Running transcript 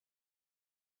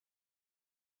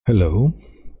Hello,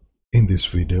 in this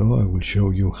video I will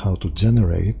show you how to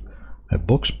generate a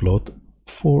box plot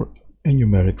for a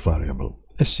numeric variable,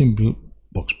 a simple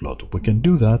box plot. We can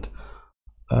do that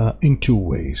in two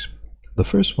ways. The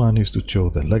first one is to show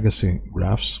the legacy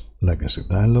graphs, legacy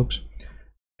dialogues,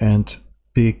 and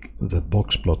pick the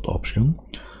box plot option.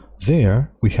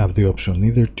 There we have the option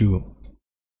either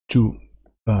to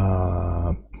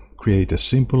create a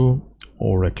simple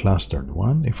or a clustered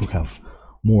one if we have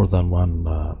more than one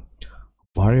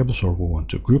variables or we want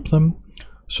to group them.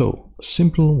 So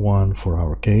simple one for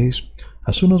our case.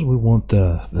 As soon as we want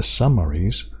the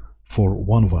summaries for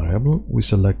one variable, we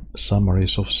select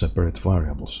summaries of separate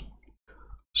variables.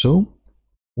 So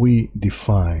we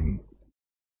define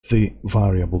the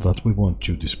variable that we want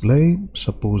to display.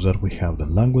 Suppose that we have the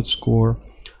language score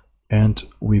and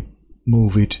we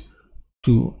move it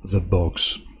to the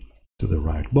box, to the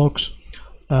right box.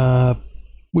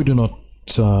 We do not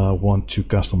want to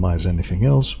customize anything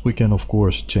else. We can of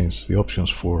course change the options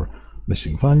for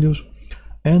missing values,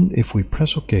 and if we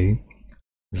press OK,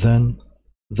 then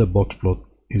the box plot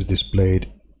is displayed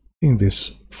in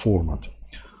this format.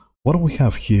 What we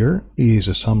have here is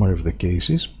a summary of the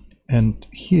cases, and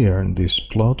here in this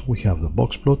plot we have the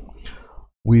box plot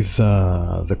with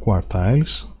the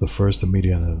quartiles, the first, the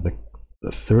median, and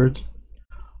the third,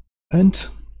 and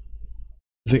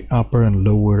the upper and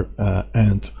lower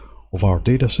end of our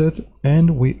data set,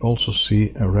 and we also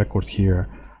see a record here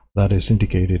that is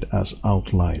indicated as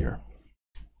outlier.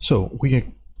 So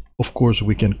of course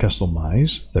we can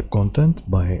customize the content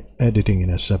by editing in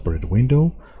a separate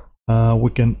window.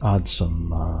 We can add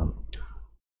some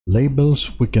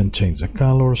labels, we can change the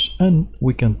colors, and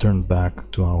we can turn back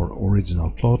to our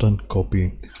original plot and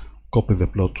copy the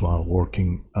plot to our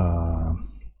working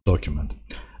document.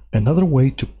 Another way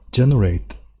to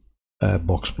generate a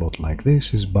box plot like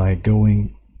this is by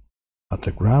going at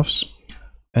the graphs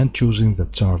and choosing the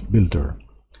chart builder.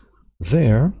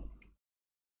 There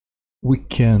we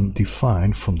can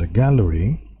define from the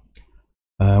gallery,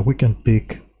 we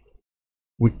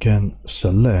can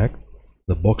select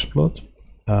the box plot,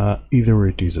 either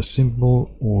it is a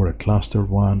simple or a cluster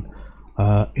one.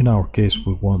 In our case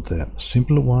we want the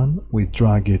simple one. We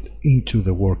drag it into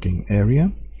the working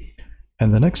area,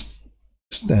 and the next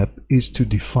step is to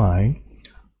define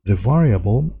the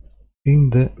variable in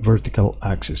the vertical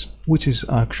axis, which is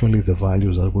actually the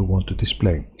values that we want to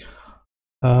display.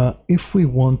 If we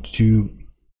want to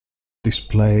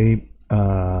display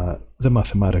the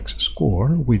mathematics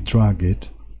score, we drag it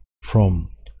from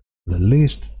the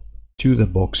list to the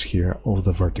box here of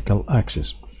the vertical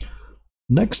axis.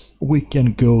 Next, we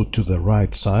can go to the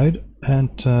right side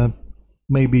and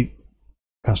maybe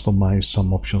customize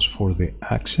some options for the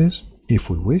axis if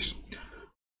we wish.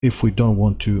 If we don't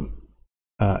want to,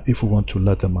 if we want to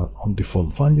let them on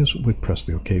default values, we press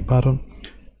the OK button,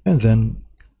 and then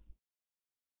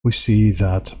we see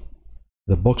that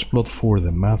the box plot for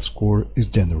the math score is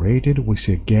generated. We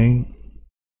see again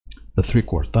the three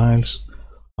quartiles,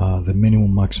 the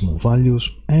minimum maximum values,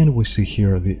 and we see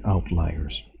here the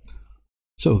outliers.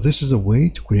 So this is a way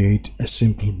to create a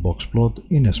simple box plot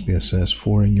in SPSS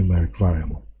for a numeric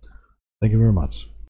variable. Thank you very much.